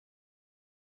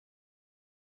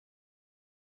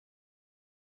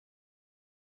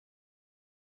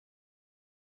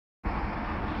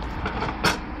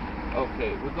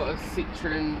Okay, we've got a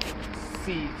Citroen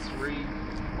C3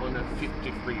 on a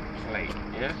 53 plate,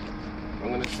 yeah? I'm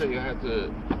going to show you how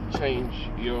to change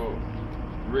your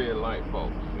rear light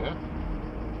bulb, yeah?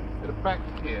 At the back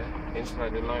here,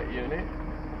 inside the light unit,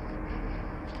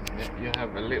 you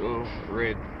have a little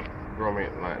red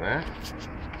grommet like that,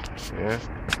 yeah?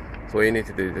 So what you need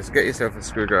to do is just get yourself a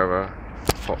screwdriver,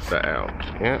 pop that out,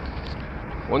 yeah?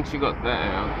 Once you got that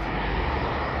out,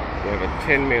 you have a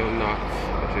 10mm nut,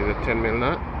 which is a 10mm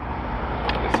nut.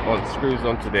 This screws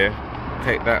onto there.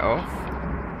 Take that off.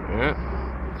 Yeah.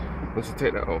 Once you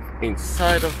take that off,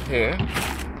 inside of here,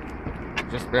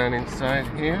 just down inside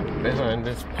here, behind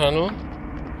this panel,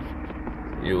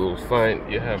 you will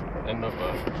find you have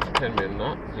another 10mm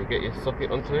nut. So you get your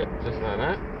socket onto it, just like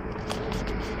that.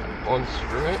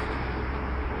 Unscrew it.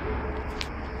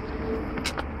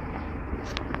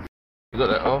 You got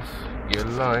that off, your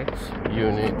light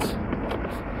unit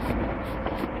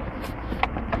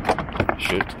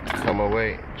should come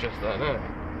away just like that.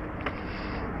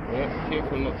 Yeah,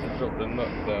 careful not to drop the nut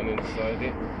down inside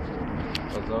it,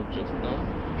 as I've just done.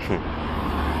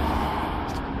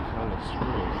 Kind of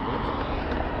screw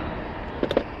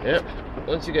it. Yep,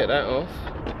 once you get that off,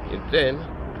 you then,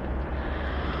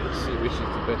 let's see which is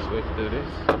the best way to do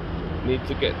this. Need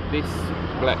to get this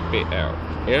black bit out.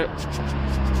 Yeah,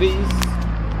 these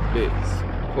bits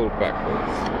pull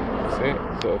backwards. See,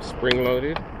 sort of spring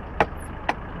loaded.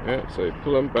 Yeah, so you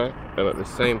pull them back and at the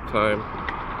same time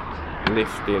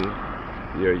lifting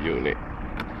your unit.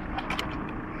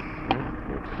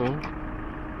 Okay.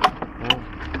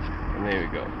 And there we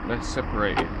go. Let's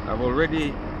separate it. I've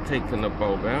already taken the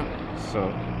bulb out,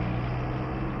 so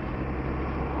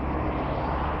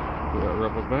put that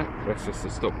rubber back. That's just to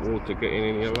stop water getting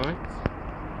in your lights.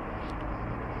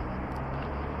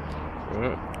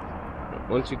 Alright.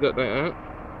 Once you got that out,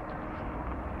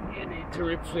 you need to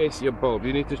replace your bulb.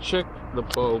 You need to check the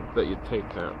bulb that you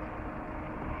take out.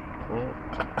 Alright.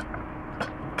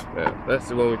 Yeah, that's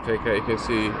the one we take out. You can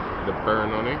see the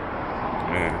burn on it.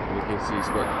 Yeah. You can see it's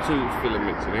got 2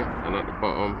 filaments in it, and at the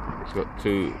bottom it's got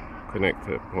 2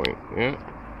 connector points. Yeah.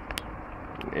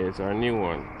 And here's our new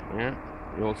one. Yeah.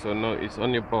 You also notice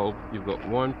on your bulb you've got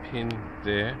 1 pin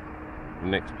there, the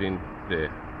next pin there.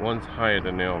 One's higher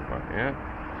than the other. Yeah.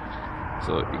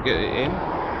 So you get it in,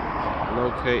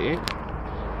 locate it.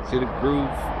 See the groove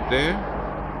there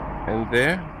and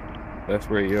there? That's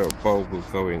where your bulb will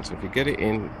go in. So if you get it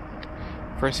in,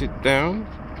 press it down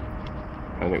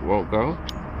and it won't go.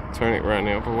 Turn it around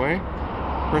the other way,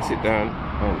 press it down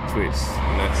and twist,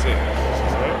 and that's it.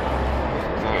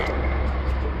 Now,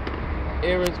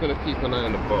 Aaron's going to keep an eye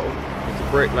on the bulb. It's a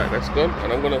brake light that's gone,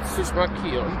 and I'm going to switch my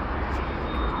key on.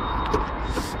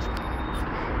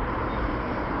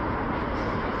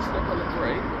 Step on the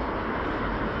brake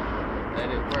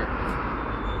and it works.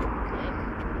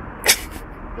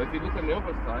 But if you look on the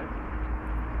other side,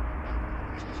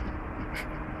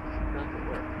 it doesn't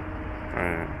work.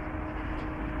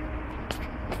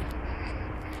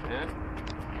 Yeah?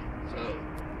 So,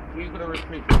 we're going to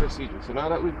repeat the procedure. So now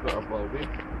that we've got our bulb in,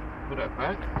 put that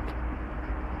back,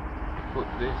 put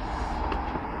this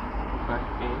back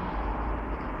in,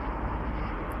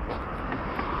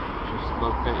 just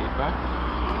locate it back,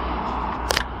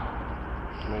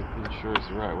 making sure it's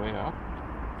the right way up.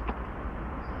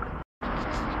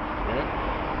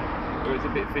 It's a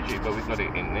bit fidgety, but we got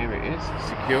it in. There it is,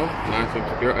 secure, nice and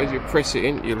secure. As you press it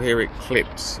in, you'll hear it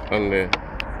clips on the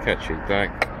catchy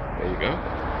tag. There you go.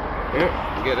 Yeah,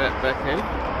 you get that back in.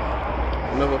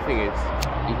 Another thing is,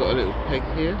 you've got a little peg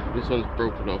here. This one's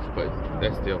broken off, but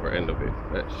that's the other end of it.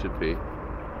 That should be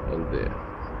on there.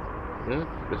 Yeah,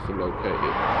 just to locate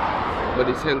it. But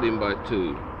it's held in by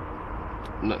 2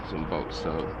 nuts and bolts,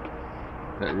 so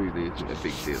that really isn't a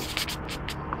big deal.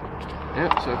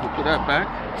 Yep, so if we put that back,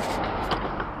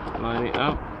 line it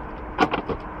up,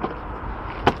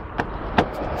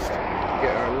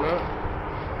 get our nut,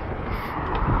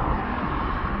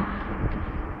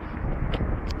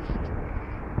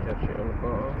 catch it on the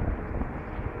bottom,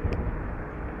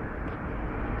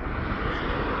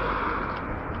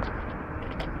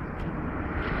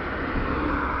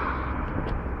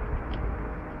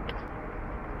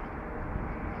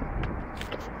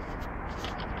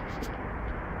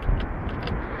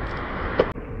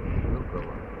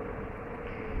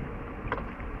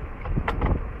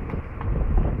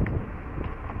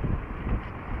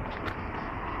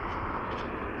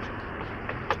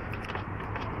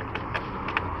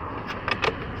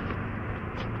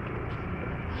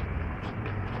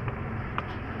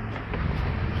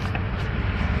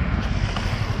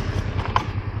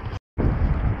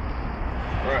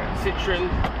 Citroen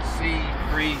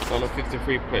C3 on a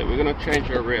 53 plate. We're gonna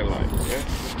change our rear light. Yeah,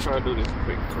 let's try and do this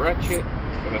quick. Ratchet,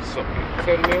 gonna socket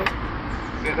 10 mil.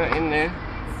 Get that in there.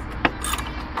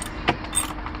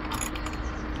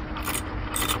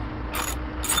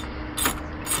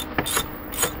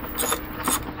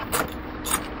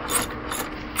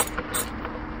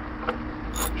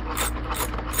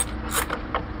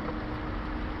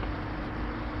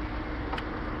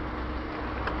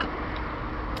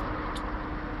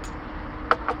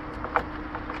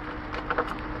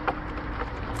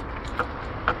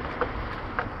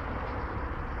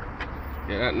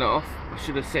 Get that nut off. I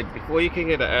should have said before you can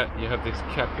get that out, you have this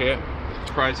cap here.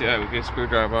 Just prise it out with your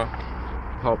screwdriver,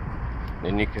 pop,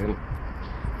 then you can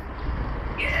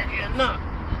get your nut.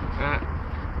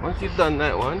 Once you've done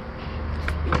that one,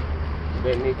 you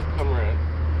then need to come around.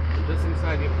 Just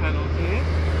inside your panel here,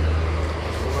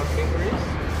 where my finger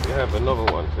is, you have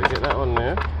another one. So get that on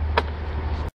there.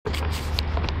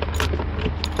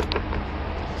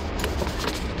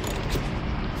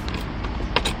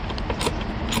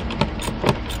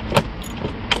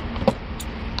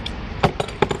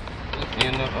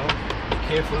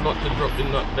 Careful not to drop the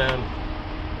nut down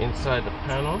inside the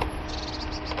panel.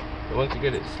 So once you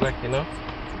get it slack enough,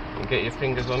 you get your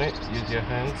fingers on it, use your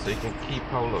hands so you can keep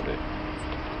hold of it.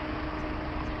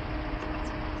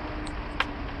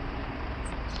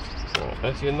 So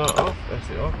that's your nut off, that's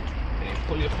it off. And you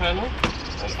pull your panel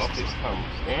and off it comes.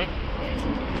 Yeah?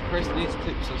 Press these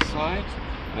clips aside,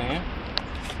 there,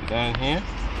 down here.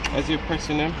 As you're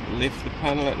pressing them, lift the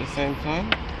panel at the same time.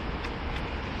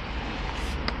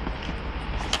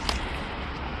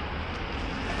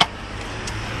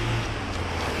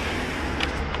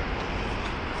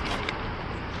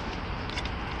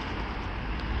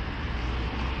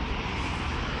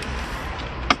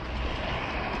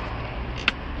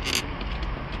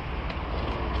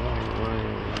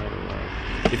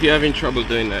 If you're having trouble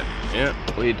doing that, yeah,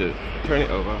 what you do, turn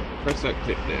it over, press that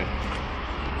clip there,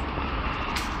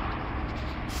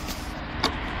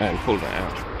 and pull that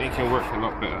out. It can work a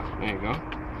lot better. There you go.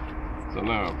 So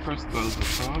now I'll press those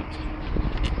apart,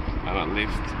 and I'll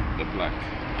lift the black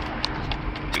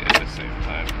bit at the same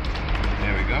time.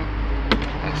 There we go.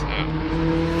 That's now.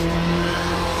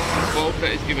 The bulb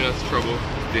that is giving us trouble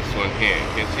is this one here.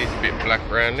 You can see it's a bit black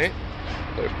around it.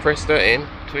 So press that in,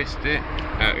 twist it,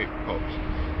 out it pops.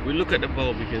 We look at the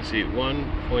bulb, you can see one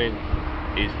point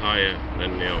is higher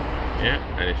than the other, yeah,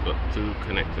 and it's got two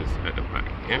connectors at the back,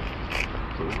 yeah.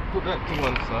 So we'll put that to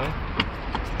one side.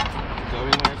 Go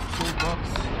in our toolbox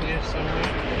here somewhere.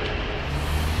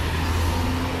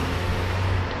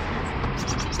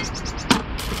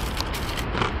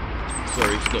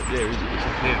 Sorry, it's not there, is it? It's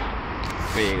up here.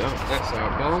 There you go. That's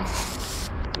our bulb.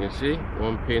 You can see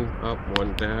one pin up,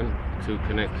 one down, two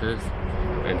connectors,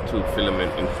 and two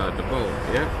filament inside the bulb.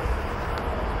 Yeah.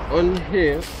 On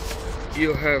here,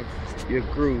 you have your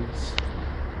grooves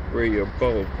where your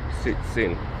bulb sits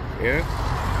in. Yeah.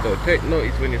 So take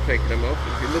notice when you're taking them off.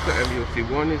 If you look at them, you'll see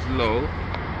one is low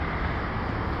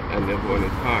and the other one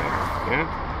is high.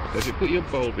 Yeah. So if you put your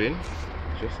bulb in,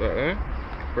 just like that,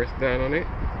 press down on it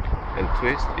and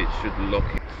twist, it should lock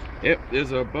it. Yep.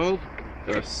 There's our bulb.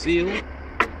 Our seal,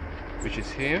 which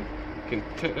is here. You can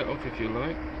take that off if you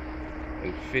like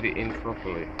and fit it in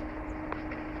properly.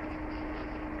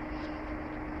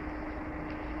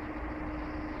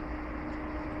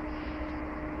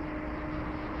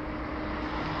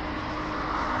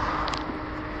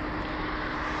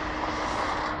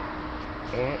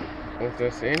 Alright, once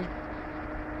that's in,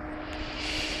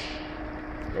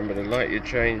 remember the light you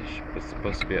change is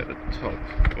supposed to be at the top.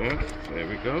 Yeah, there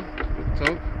we go, the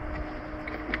top.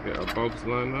 Get our bulbs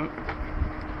lined up.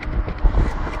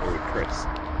 And we press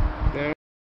down.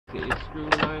 Get your screw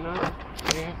line up.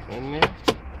 There and there.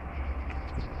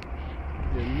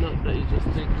 The nut that you just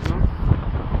taken off.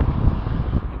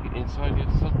 Stick it inside your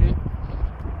socket.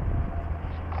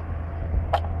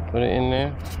 Put it in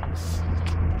there.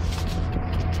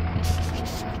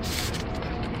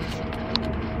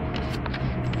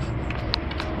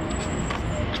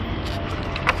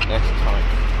 That's tight.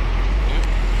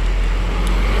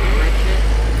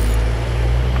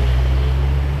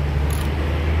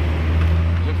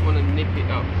 Nip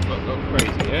it up, not go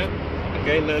crazy, yeah?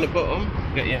 Again, down the bottom,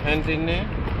 get your hand in there,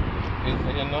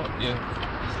 into your nut, your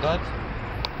stud.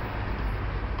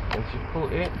 Once you pull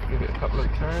it, give it a couple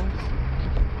of turns,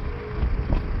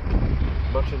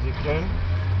 as much as you can.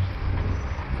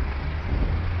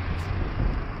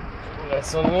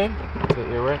 That's on there, get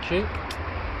your ratchet.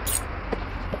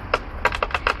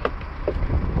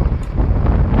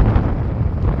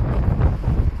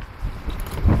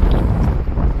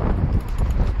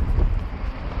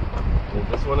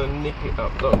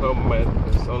 up, don't go mad,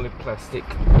 it's only plastic.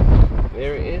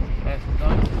 There it is, that's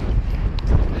done.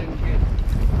 Then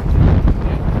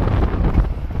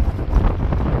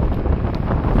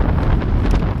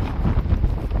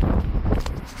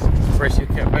press your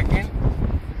cap back in,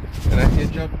 and that's your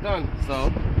job done.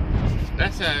 So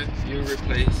that's how you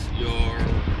replace your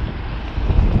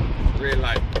rear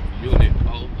light unit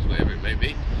bulbs, whatever it may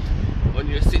be, on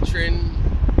your Citroen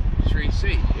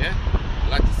 3C. Yeah, I'd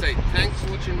like to say thanks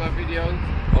for watching my videos.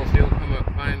 Hope they all come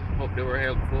out fine, hope they were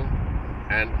helpful,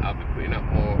 and I'll be putting up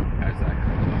more as I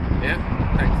come up. Yeah,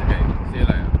 thanks again, see you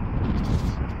later.